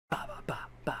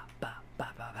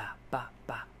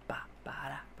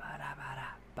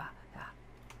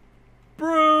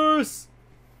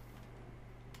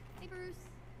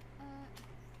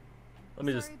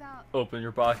me just open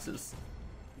your boxes.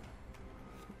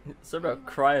 Sorry about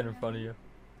crying in front of you.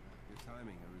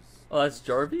 Oh, that's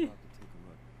J.A.R.V.I?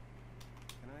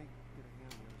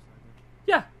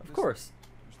 Yeah, of course.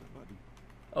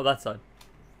 Oh, that side.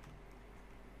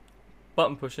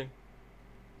 Button pushing.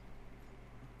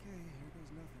 Okay, here goes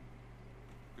nothing.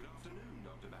 Good afternoon,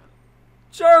 Dr. Banner.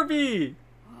 J.A.R.V.I!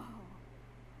 Whoa.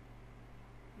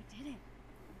 We did it.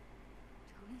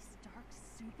 Tony Stark's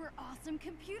super awesome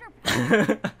computer power. No,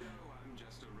 I'm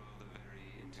just a rather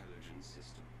very intelligent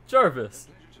system. J.A.R.V.I.S.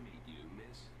 Pleasure to meet you,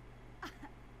 miss.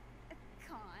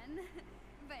 Con.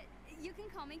 But you can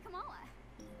call me Kamala.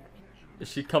 Is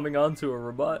she coming on to a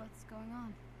robot? What's going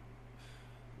on?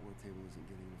 The war table isn't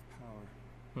getting enough power.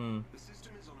 The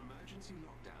system is on emergency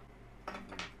lockdown.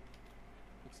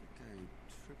 Looks like I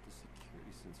tripped the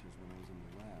security sensors when I was in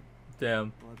the lab.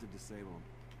 Damn. We'll have to disable them.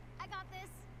 I got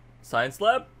this. Science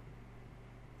lab?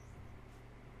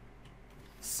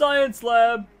 Science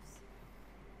lab!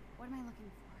 What am I looking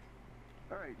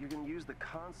for? Alright, you can use the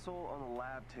console on the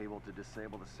lab table to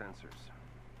disable the sensors.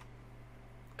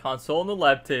 Console on the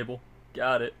lab table.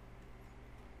 Got it.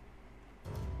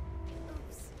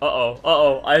 Oops.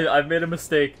 I've made a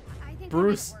mistake. I think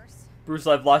Bruce. I made it worse. Bruce,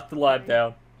 I've locked the lab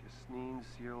down. Just means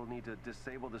you'll need to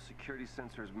disable the security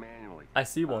sensors manually. I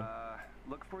see one.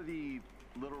 Look for the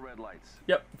little red lights.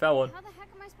 Yep, found one. How the heck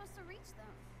am I supposed to reach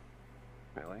them?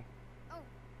 Really? Oh,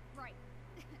 right.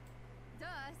 Duh,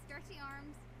 stretchy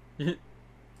arms.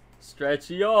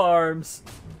 Stretchy arms.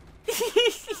 Okay.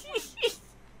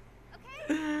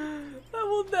 I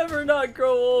will never not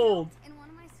grow old. In one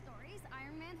of my stories,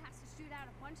 Iron Man has to shoot out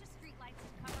a bunch of streetlights to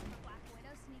cover for Black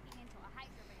Widow sneaking into a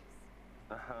Hydra base.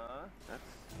 Uh-huh.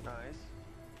 That's nice.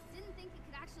 Didn't think it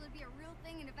could actually be a real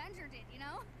thing an Avenger did, you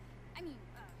know? I mean,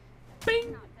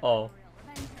 Bing. not that Oh. I'm a real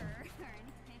Avenger or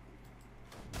anything.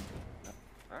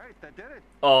 Alright, that did it.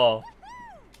 Oh.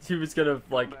 He was gonna,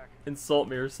 like, insult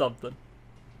me or something.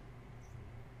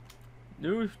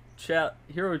 New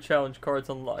hero challenge cards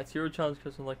unlocked. Hero challenge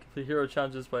cards unlocked. Complete hero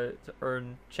challenges to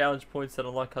earn challenge points that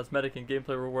unlock cosmetic and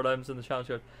gameplay reward items in the challenge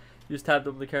card. Use tab to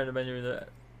open the character menu in the.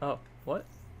 Oh, what?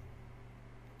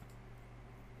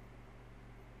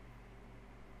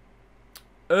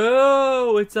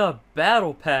 Oh, it's a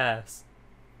battle pass.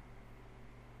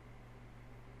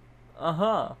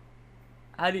 Uh-huh.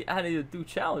 How do you do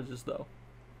challenges though?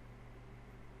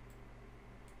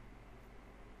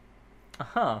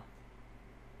 Uh-huh.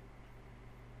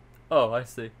 Oh, I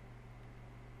see.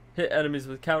 Hit enemies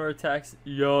with counterattacks.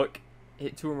 Yuck.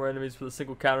 Hit 2 or more enemies with a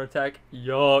single counterattack.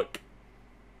 Yuck.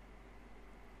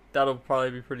 That'll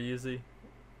probably be pretty easy.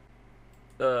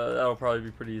 That'll probably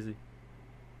be pretty easy.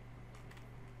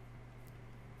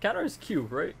 Counter is Q,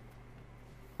 right?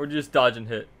 Or just dodge and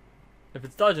hit? If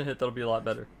it's dodge and hit, that'll be a lot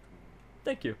better.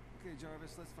 Thank you. Okay,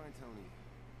 Jarvis, let's find Tony.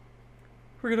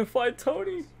 We're gonna find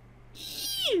Tony.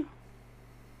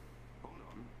 Hold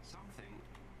on.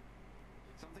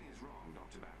 Something is wrong,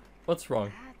 Dr. Banner. What's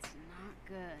wrong? That's not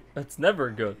good. That's never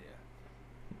good.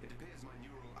 It appears my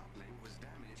neural uplink was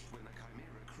damaged when the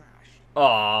Chimera crashed.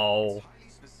 Oh, It's highly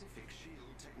specific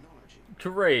shield technology.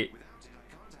 great. Without it, I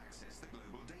can't access the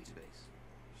global database.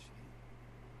 Shit.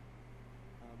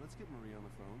 Let's get Maria on the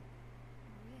phone.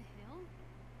 Maria Hill?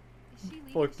 Is she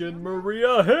leaving Fucking Shield now?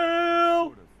 Maria Hill.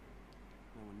 Sort of.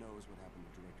 No one knows what happened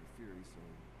to Director Fury, so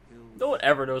he'll... No one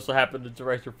ever knows what happened to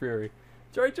Director Fury.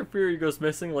 Director Fury goes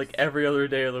missing like every other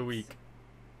day of the week.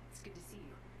 It's good to see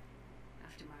you.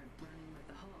 After my run-in with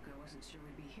the Hulk, I wasn't sure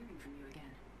we'd be hearing from you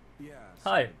again. Yeah.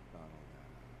 Hi. sorry about all that.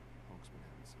 Hulk's been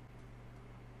having some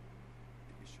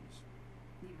issues.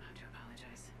 You don't have to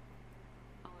apologize.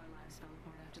 All our lives fell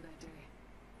apart after that day.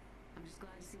 I'm just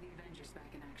glad to see the Avengers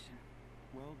back in action.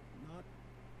 Well, not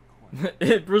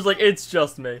quite. Bruce like, it's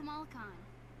just me. Kamala Khan.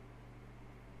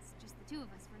 It's just the two of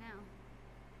us for now.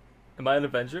 Am I an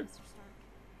Avenger? Mr. Stark.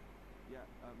 Yeah,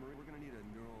 Maria, we're gonna need a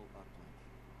neural uplink.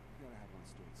 We gotta have one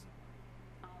stored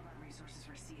somewhere. All of our resources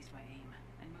were seized by AIM,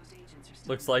 and most agents are still...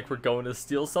 Looks like we're going to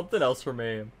steal something else from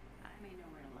AIM. I may know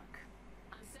where to look.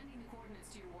 I'm sending the coordinates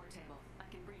to your war table. I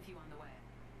can brief you on the way.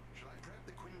 Shall I prep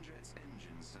the Quinjet's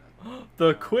engine, sir?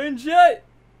 The Quinjet?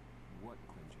 What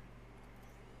Quinjet?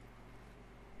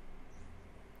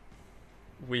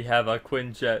 We have a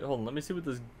Quinjet. Hold on, let me see what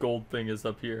this gold thing is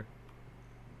up here.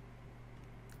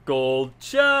 Gold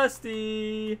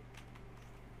chesty.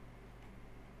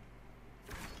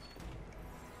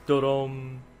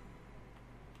 Dum.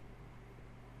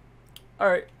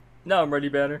 Alright, now I'm ready,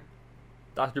 Banner.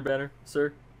 Dr. Banner,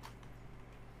 sir.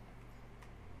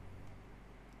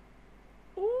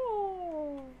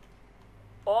 Ooh.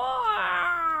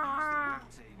 Oh.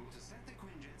 Use the wheel table to set the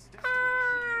Quinjet's destination in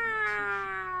your next machine.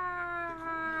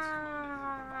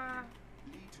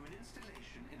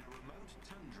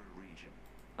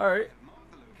 Alright. I have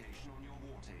marked the location on your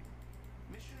war table.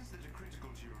 Missions that are critical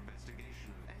to your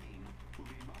investigation of AIM will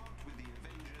be marked with the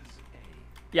Avengers A.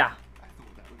 Yeah. I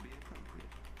thought that would be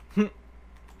appropriate.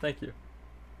 Thank you.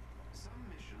 Some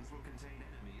missions will contain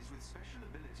enemies with special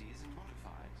abilities and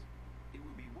modifiers. It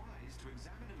would be wise to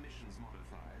examine a mission's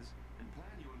modifiers and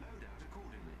plan your loadout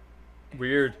accordingly.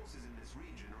 Weird. Forces in this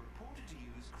region are reported to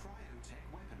use cryotech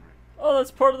weaponry. Oh, that's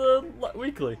part of the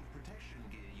weekly. Protection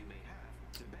gear you may have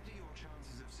to better your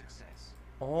chances of success.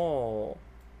 Oh.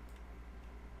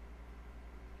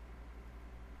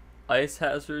 Ice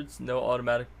hazards, no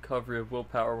automatic recovery of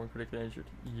willpower when critically injured.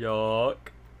 Yuck.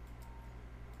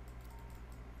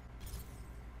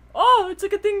 Oh, it's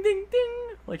like a ding ding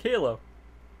ding, like Halo.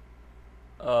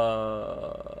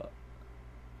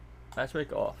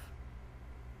 Matchmake off.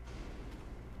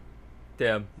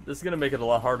 Damn, this is gonna make it a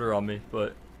lot harder on me,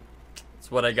 but it's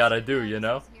what I gotta do, you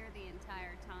know? Here the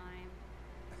entire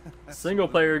time. Single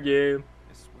player game.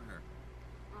 I swear.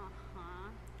 Uh-huh.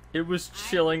 It was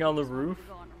chilling on the roof. To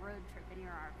go on a road trip in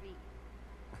your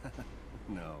RV.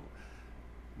 No.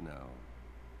 No.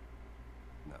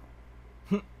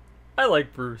 No. I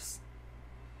like Bruce.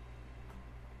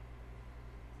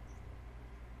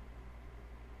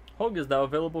 Hulk is now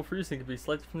available for use and can be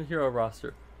selected from the hero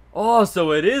roster. Oh,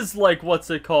 so it is like, what's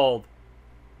it called?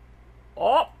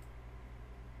 Oh!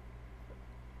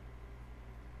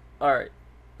 Alright.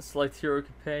 Select hero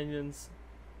companions.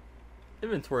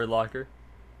 Inventory locker.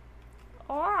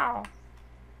 Wow.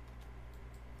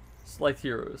 Select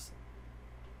heroes.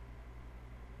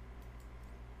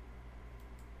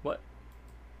 What?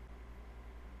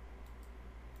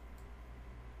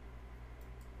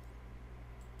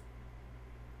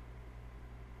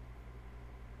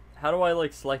 How do I,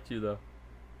 like, select you, though?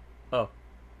 Oh.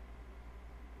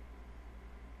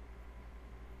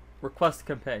 Request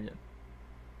companion.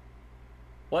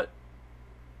 What?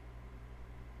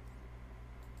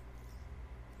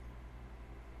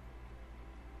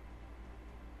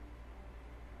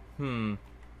 Hmm.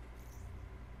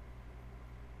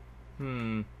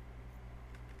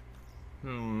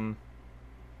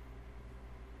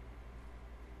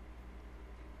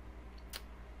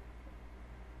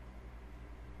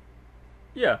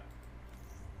 Yeah.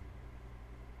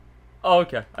 Oh,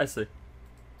 okay, I see.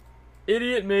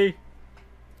 Idiot me.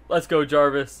 Let's go,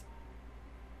 J.A.R.V.I.S.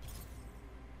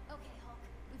 Okay, Hulk.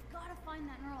 We've got to find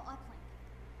that neural uplink.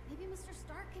 Maybe Mr.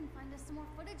 Stark can find us some more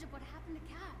footage of what happened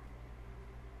to Cap.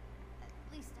 At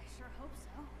least I sure hope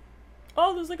so.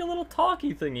 Oh, there's like a little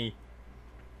talkie thingy.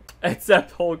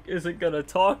 Except Hulk isn't gonna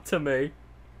talk to me.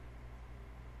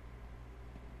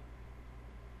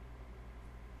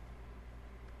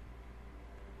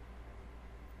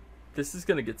 This is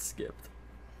gonna get skipped.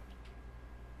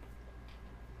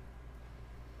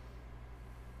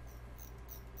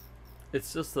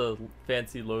 It's just a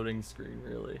fancy loading screen,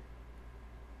 really.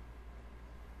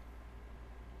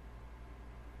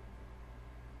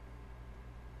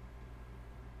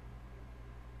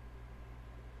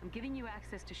 I'm giving you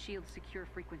access to S.H.I.E.L.D.'s secure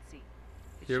frequency.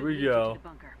 It Here should we lead you to go. the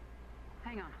bunker.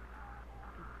 Hang on.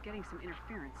 I'm getting some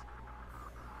interference.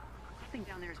 Something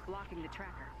down there is blocking the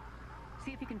tracker.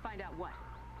 See if you can find out what.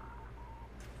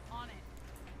 On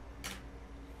it.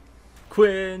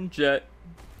 Quinjet.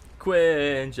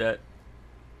 Quinjet.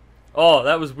 Oh,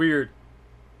 that was weird.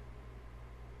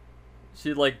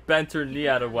 She like bent her knee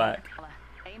out of whack.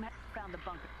 AIM has found the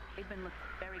bunker. They've been looking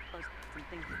very close to some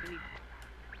things that we need.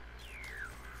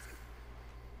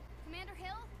 Commander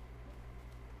Hill?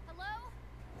 Hello?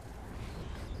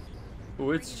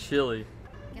 Ooh, it's chilly.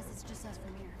 Guess it's just us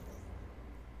from here.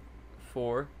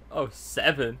 4. Oh,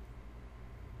 7.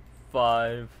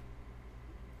 5.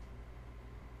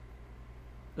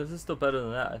 This is still better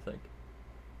than that, I think.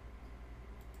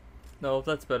 No,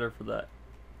 that's better for that.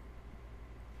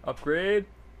 Upgrade?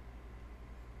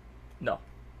 No.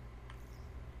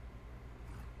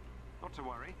 Not to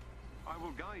worry. I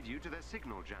will guide you to their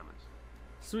signal jammers.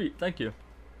 Sweet, thank you.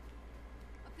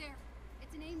 Up there.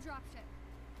 It's an AIM dropship.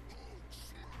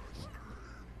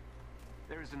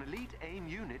 There is an elite AIM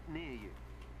unit near you.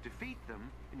 Defeat them,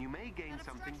 and you may gain That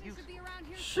something obstruction should useful. be around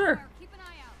here Sure. somewhere. Keep an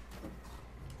eye out.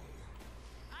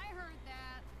 I heard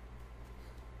that.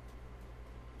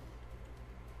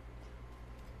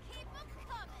 Keep them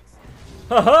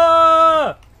coming.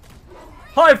 Haha!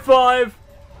 High five!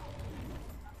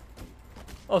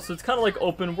 Oh, so it's kind of like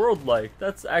open world like.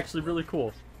 That's actually really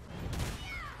cool.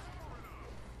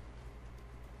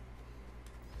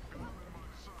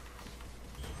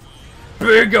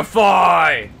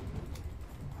 Bigify!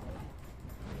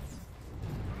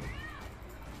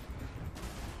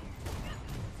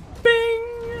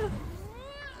 Bing!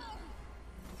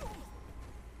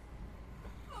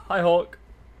 Hi, Hulk.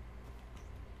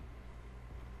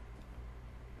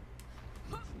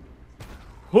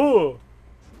 Huh.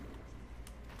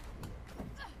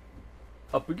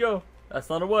 Up we go. That's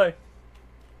not a way.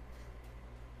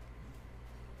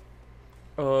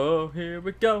 Oh, here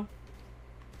we go.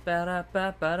 Ba-da,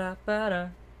 ba, ba-da, ba-da.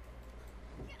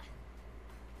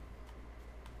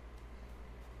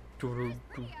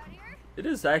 It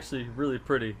is actually really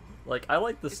pretty. Like, I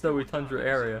like the snowy tundra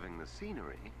area. The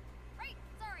scenery. Right,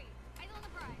 sorry. I don't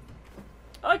surprise.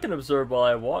 I can observe while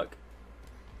I walk.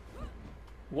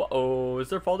 Whoa, is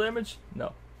there fall damage?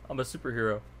 No, I'm a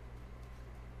superhero.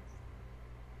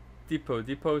 Depot.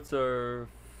 Depots are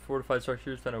fortified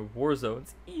structures found in war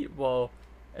zones. Eat while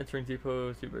entering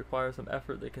depots. You require some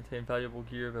effort. They contain valuable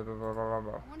gear. Blah, blah, blah, blah,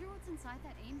 blah. I wonder what's inside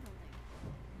that AIM building.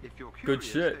 If you're Good curious,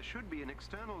 shit. there should be an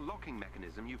external locking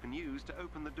mechanism you can use to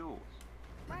open the doors.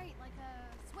 Right, like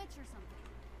a switch or something.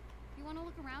 You want to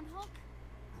look around, Hulk?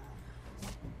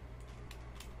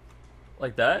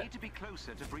 Like You that? need to be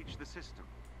closer to breach the system.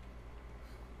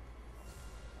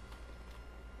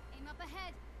 Aim up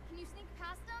ahead. Can you sneak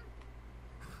past them?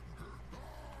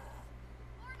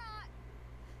 Or not?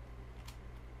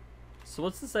 So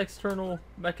what's this external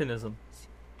mechanism?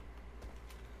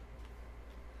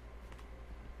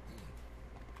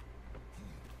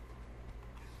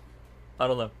 I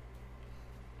don't know.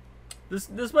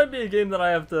 This might be a game that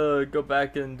I have to go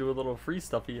back and do a little free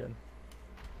stuffy in.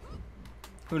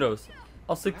 Who knows?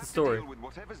 I'll stick You'll to have to story. deal with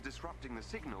whatever's disrupting the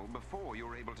signal before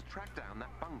you're able to track down that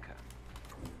bunker.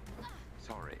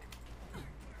 Sorry.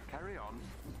 Carry on.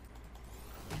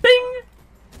 Bing!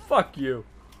 Fuck you.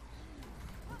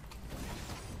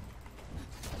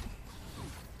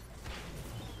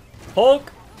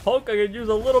 Hulk! Hulk, I could use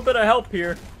a little bit of help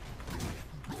here.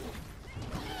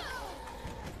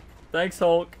 Thanks,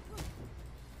 Hulk.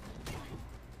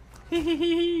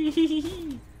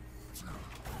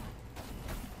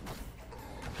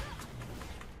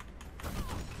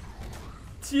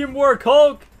 Teamwork,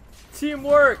 Hulk!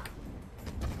 Teamwork!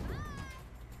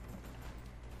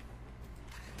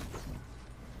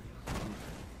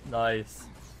 Nice.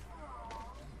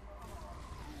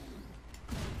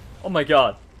 Oh my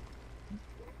god.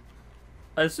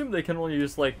 I assume they can only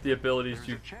use like the abilities There's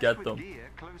you a chest get with them. gear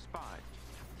close by.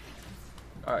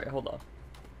 Alright, hold on.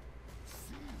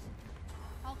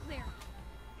 All clear.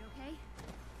 You okay?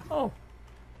 Oh.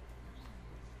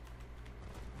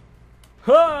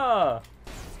 Ha!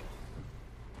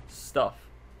 Stuff.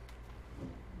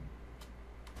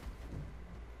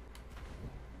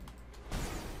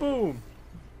 Boom.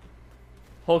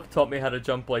 Hulk taught me how to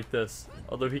jump like this,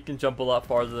 although he can jump a lot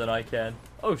farther than I can.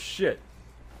 Oh shit.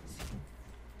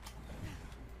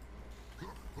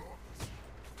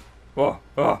 Whoa.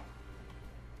 Oh.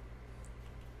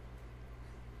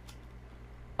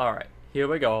 Alright, here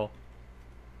we go.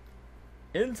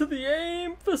 Into the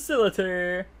AIM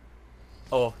facility.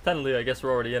 Oh, technically I guess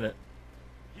we're already in it.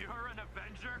 You're an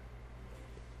Avenger?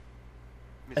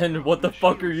 And what the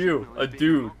fuck are you? A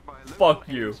dude. Fuck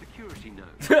you. Security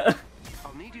node.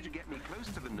 I'll need you to get me close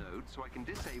to the node so I can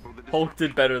disable the Hulk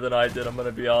did better than I did, I'm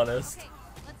gonna be honest. Okay,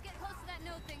 let's get close to that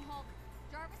node thing, Hulk.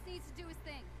 Jarvis needs to do his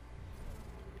thing.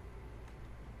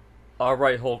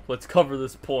 Alright, Hulk, let's cover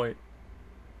this point.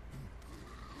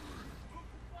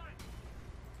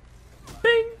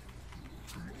 Bing!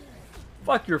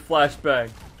 Fuck your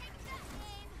flashbang.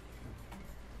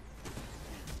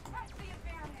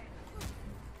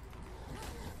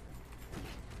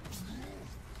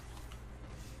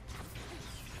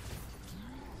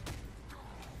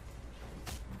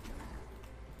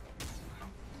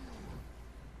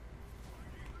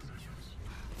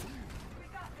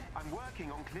 I'm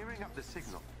working on clearing up the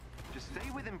signal. Just stay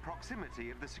within proximity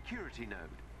of the security node.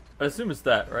 I assume it's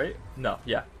that, right? No,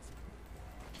 yeah.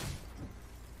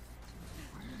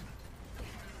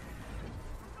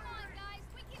 Come on, guys,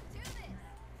 we can do this.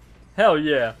 Hell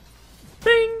yeah.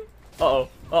 Bing! Uh-oh,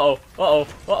 uh-oh, uh-oh,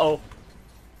 uh-oh.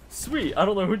 Sweet, I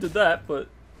don't know who did that, but...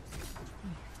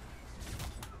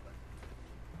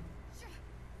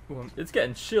 Ooh, it's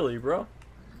getting chilly, bro.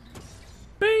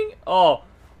 Bing! Oh,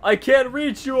 I can't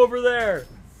reach you over there!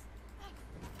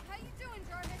 How you doing,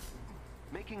 Jarvis?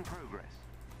 Making progress.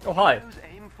 Oh, hi. Those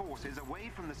AIM forces away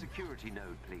from the security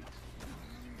node, please.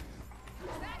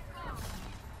 Back off.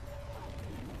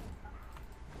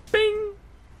 Bing!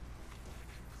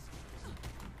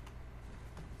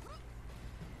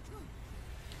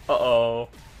 Uh-oh.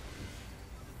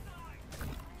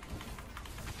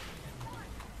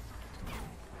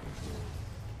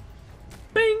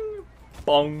 Bing!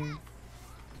 Bong.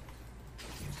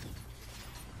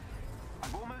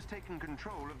 I've almost taken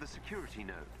control of the security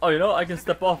node. Oh, you know, I can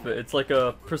step off it. It's like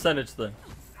a percentage thing.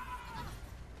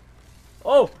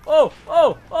 Oh, oh,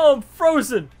 oh, oh, I'm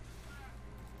frozen.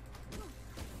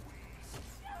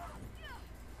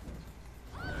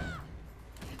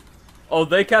 Oh,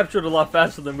 they captured a lot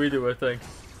faster than we do, I think.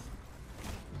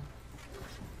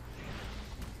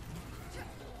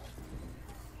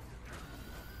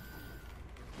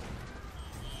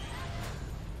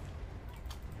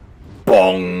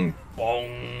 Bong,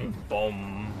 bong,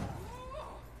 bong.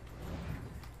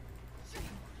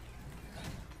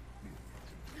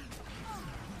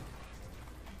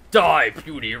 Die,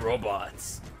 puny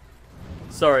robots.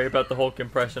 Sorry about the Hulk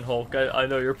impression, Hulk. I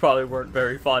know you probably weren't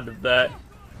very fond of that.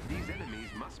 These enemies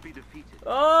must be defeated.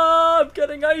 Oh, I'm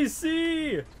getting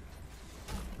icy.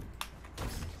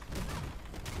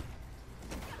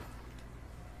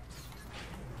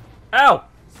 Ow,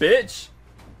 bitch.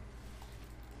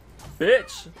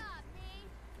 Bitch.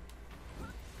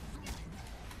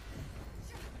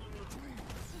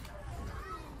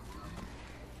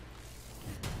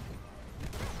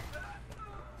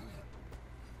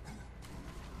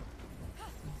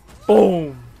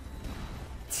 Boom.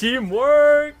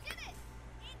 Teamwork.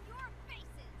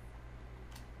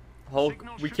 Hulk,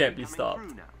 Signal we should can't be coming stopped.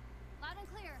 through now. Loud and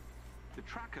clear. The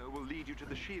tracker will lead you to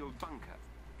the shield bunker.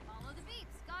 Follow the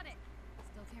beeps. Got it.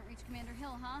 Still can't reach Commander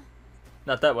Hill, huh?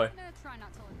 Not that way. I'm gonna try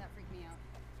not to let that freak me out.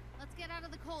 Let's get out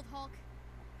of the cold, Hulk.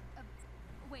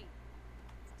 Wait.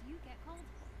 Do you get cold?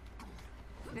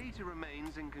 Data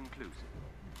remains inconclusive.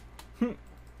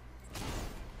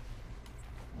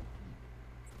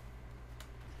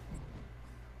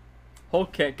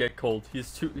 Hulk can't get cold.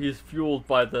 He's fueled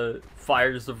by the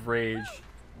fires of rage.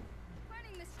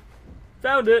 Finding this.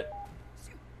 Found it.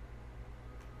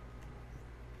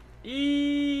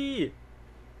 E.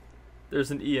 There's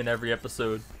an E in every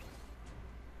episode.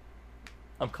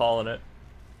 I'm calling it.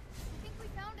 I think we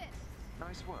found it.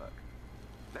 Nice work.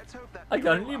 Let's hope that I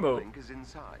got an neural emote. uplink is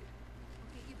inside.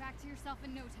 We'll get you back to yourself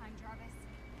in no time, Jarvis.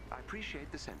 I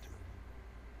appreciate the sentiment.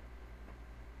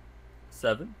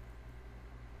 7,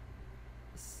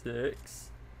 6,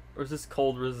 or is this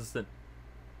cold resistant?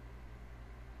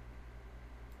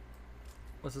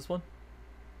 What's this one?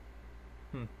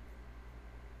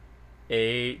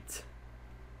 8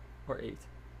 or 8.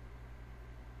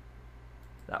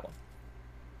 That one.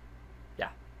 Yeah.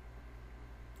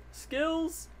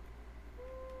 Skills.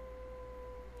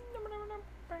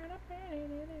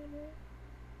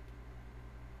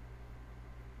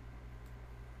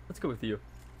 Let's go with you.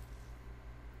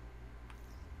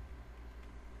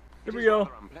 Here we It is go.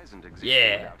 rather unpleasant existing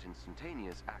Yeah. without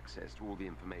instantaneous access to all the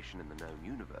information in the known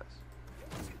universe.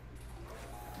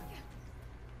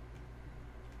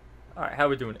 All right, how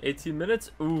we doing? 18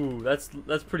 minutes? Ooh, that's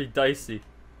pretty dicey.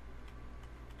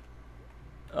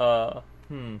 I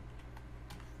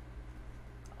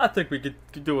think we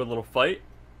could do a little fight.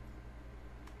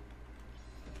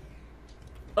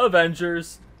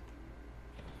 Avengers.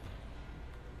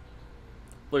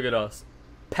 Look at us.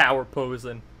 Power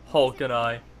posing. Hulk and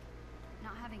I.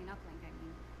 Not having an uplink, I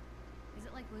mean. Is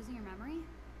it like losing your memory?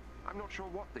 I'm not sure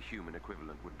what the human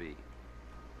equivalent would be.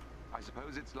 I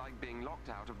suppose it's like being locked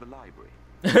out of the library.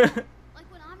 Like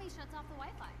when Ami shuts off the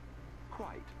Wi-Fi.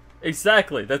 Quite.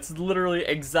 Exactly. That's literally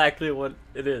exactly what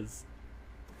it is.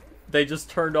 They just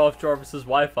turned off Jarvis's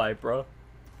Wi-Fi, bro.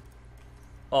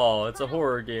 Oh, it's a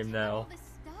horror game now. All this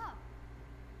stuff.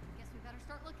 Guess we better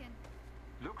start looking.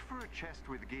 Look for a chest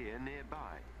with gear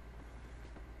nearby.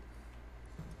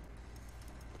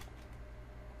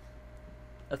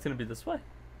 That's gonna be this way.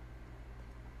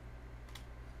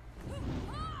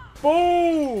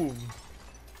 Boom!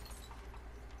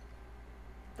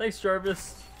 Thanks,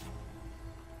 Jarvis.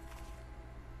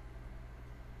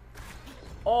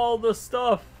 All the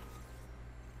stuff.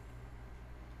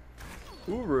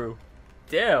 Uru.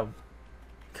 Damn.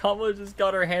 Kamala just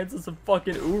got her hands on some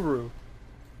fucking Uru.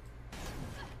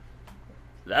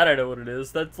 That I know what it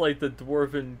is. That's like the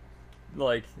dwarven,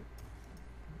 like,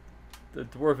 the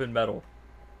dwarven metal.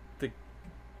 The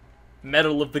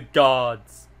metal of the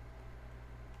gods.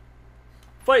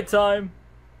 Fight time!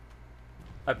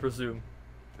 I presume.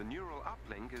 The neural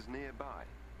uplink is nearby.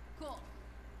 Cool.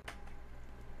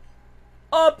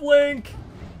 Uplink!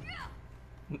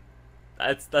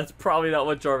 That's probably not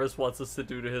what Jarvis wants us to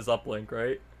do to his uplink,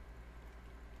 right?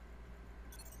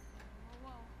 Whoa,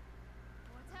 whoa.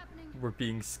 What's happening? We're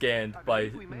being scanned I by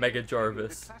believe we may Mega have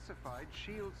Jarvis. the classified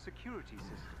shield security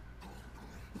system.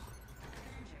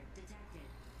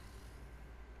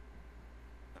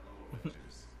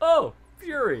 Oh,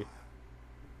 Fury!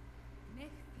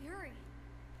 Nick Fury.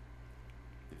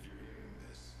 If you're hearing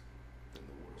this, then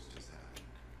the worst has happened.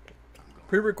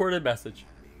 Pre-recorded message.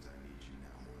 That means I need you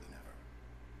now more than ever.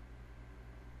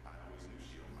 I always knew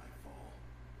S.H.I.E.L.D. might fall,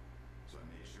 so I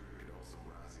made sure it could also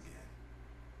rise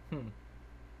again.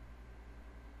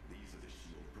 These are the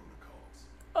S.H.I.E.L.D. protocols.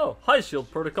 Oh, hi,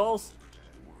 S.H.I.E.L.D. protocols.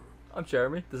 Protect the world. I'm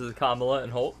Jeremy. This is Kamala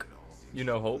and Hulk. It all seems You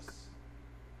know Hulk. hopeless.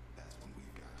 That's when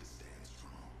we've got to stand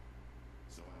strong.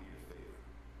 So I need a favor.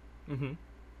 Mm-hmm.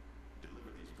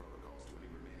 Deliver these protocols to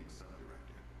any remaining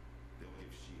sub-director. They'll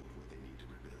give S.H.I.E.L.D. what they need to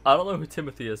rebuild. I don't know who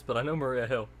Timothy is, but I know Maria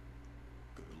Hill.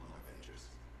 Good luck, Avengers.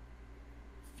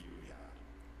 Fury out.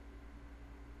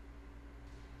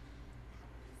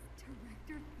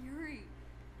 Director Fury.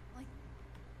 Like,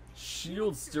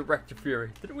 S.H.I.E.L.D.'s Director Fury.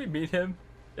 Didn't we meet him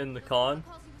in the those con?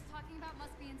 protocols he was talking about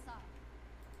must be inside.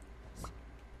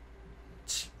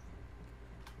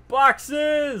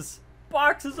 Boxes!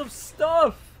 Boxes of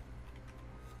stuff!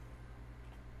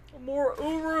 More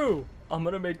Uru! I'm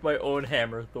gonna make my own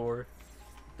hammer, Thor.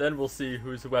 Then we'll see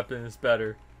whose weapon is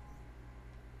better.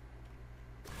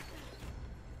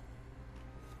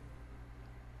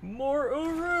 More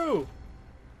Uru!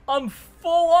 I'm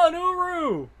full on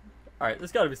Uru! Alright,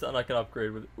 there's gotta be something I can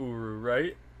upgrade with Uru,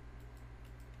 right?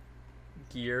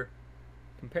 Gear.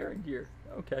 Comparing gear.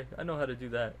 Okay, I know how to do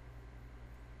that.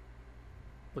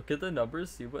 Look at the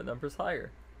numbers, see what number's higher.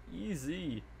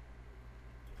 Easy.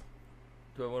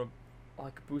 Do I want to... Oh, I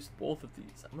could boost both of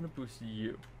these. I'm going to boost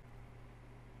you.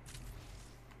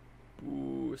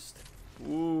 Boost.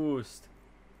 Boost.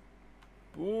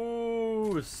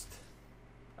 Boost.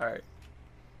 Alright.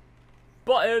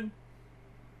 Button.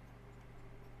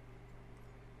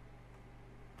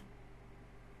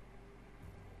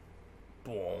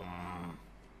 Boom.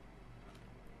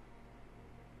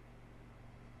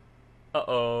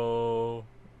 Uh-oh.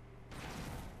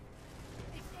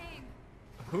 It's aim.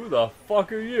 Who the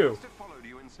fuck are you? Must have followed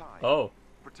you inside. Oh,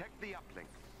 Protect the uplink.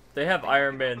 they have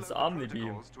Iron Man's Upload the Omni Beam.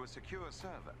 protocols to a secure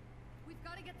server. We've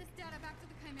got to get this data back to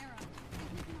the Chimera.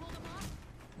 Think we can hold him off?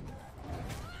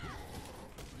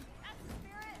 That's the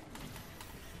spirit.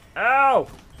 Ow!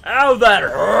 Ow, that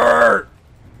hurt!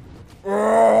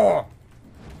 Ugh.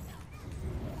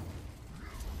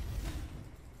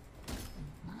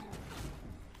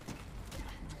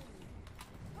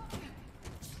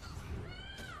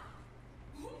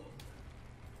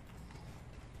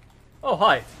 Oh,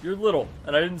 hi. You're little,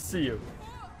 and I didn't see you.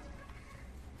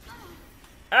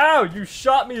 Ow! You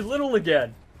shot me little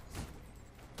again.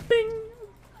 Bing!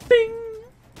 Bing!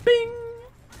 Bing!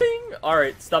 Bing!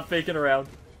 Alright, stop faking around.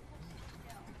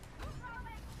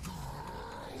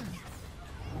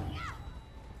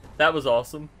 That was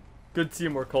awesome. Good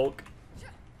teamwork, Hulk.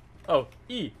 Oh,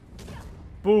 E.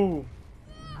 Boom.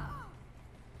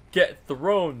 Get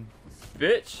thrown,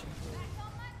 bitch. Back on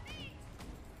my feet.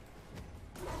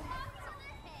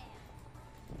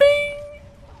 Bing!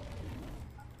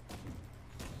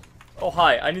 Oh,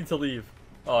 hi. I need to leave.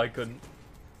 Oh, I couldn't.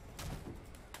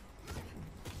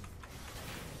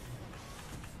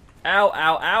 Ow,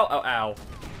 ow, ow, ow, ow.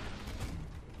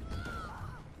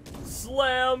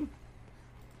 Slam!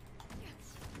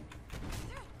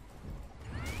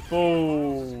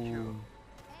 Boom. And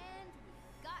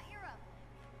we got your up.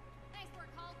 Nice work,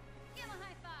 Hulk. Give him a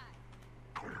high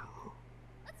five.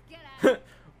 Let's get at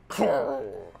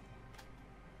it.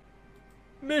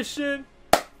 Mission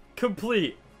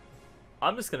complete.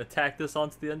 I'm just gonna tack this on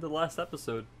to the end of the last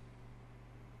episode.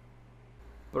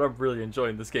 But I'm really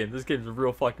enjoying this game. This game's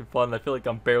real fucking fun. I feel like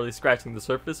I'm barely scratching the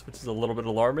surface, which is a little bit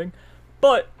alarming.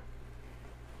 But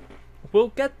we'll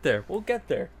get there. We'll get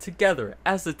there. Together,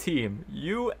 as a team.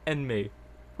 You and me.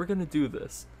 We're gonna do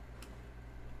this.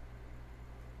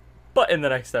 But in the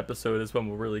next episode is when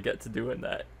we'll really get to doing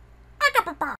that.